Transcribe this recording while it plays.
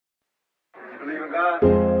Believe in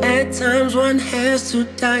God. At times one has to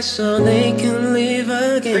die so they can live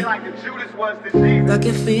again. Like the Judas was to Jesus. Like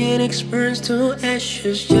a phoenix burns to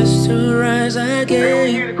ashes just to rise again.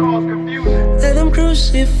 They here to cause confusion. Let them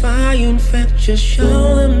crucify you, in fact, just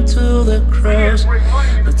show them to the cross.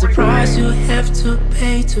 That's the price you have to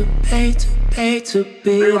pay to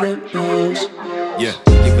be the boss. Yeah,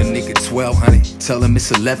 give a nigga 1200, tell him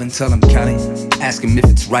it's 11, tell him count it. Ask him if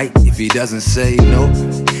it's right, if he doesn't say no,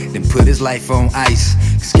 then put his life on ice.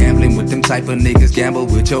 Cause gambling with them type of niggas, gamble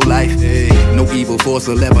with your life. Hey, no evil force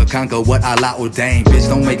will ever conquer what Allah ordained. Bitch,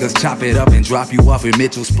 don't make us chop it up and drop you off in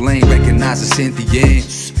Mitchell's plane. Recognize the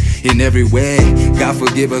sentience in every way. God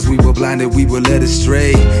forgive us, we were blinded, we were led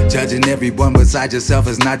astray. Judging everyone beside yourself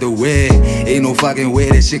is not the way. Ain't no fucking way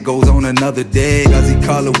that shit goes on another day. Cause he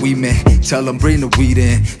call a we man, tell him bring the weed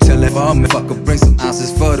in. Tell that motherfucker bring some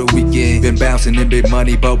ounces for the weekend. Been bouncing in big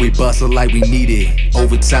money, but we bustle like we need it.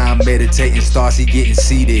 Overtime, meditating, stars, he getting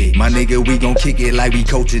seated. My nigga, we gon' kick it like we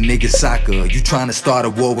coaching niggas soccer. You tryna start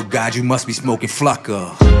a war with God, you must be smoking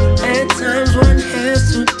fluffer. At times one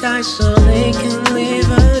has to die so they can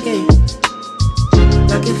live again.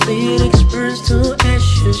 Like a phoenix burns to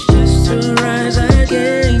ashes just to rise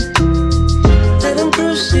again. Let them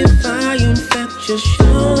crucify you, in fact, just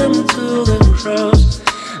show them to the cross.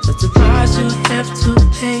 That's the price you have to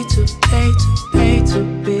pay to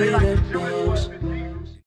be the boss.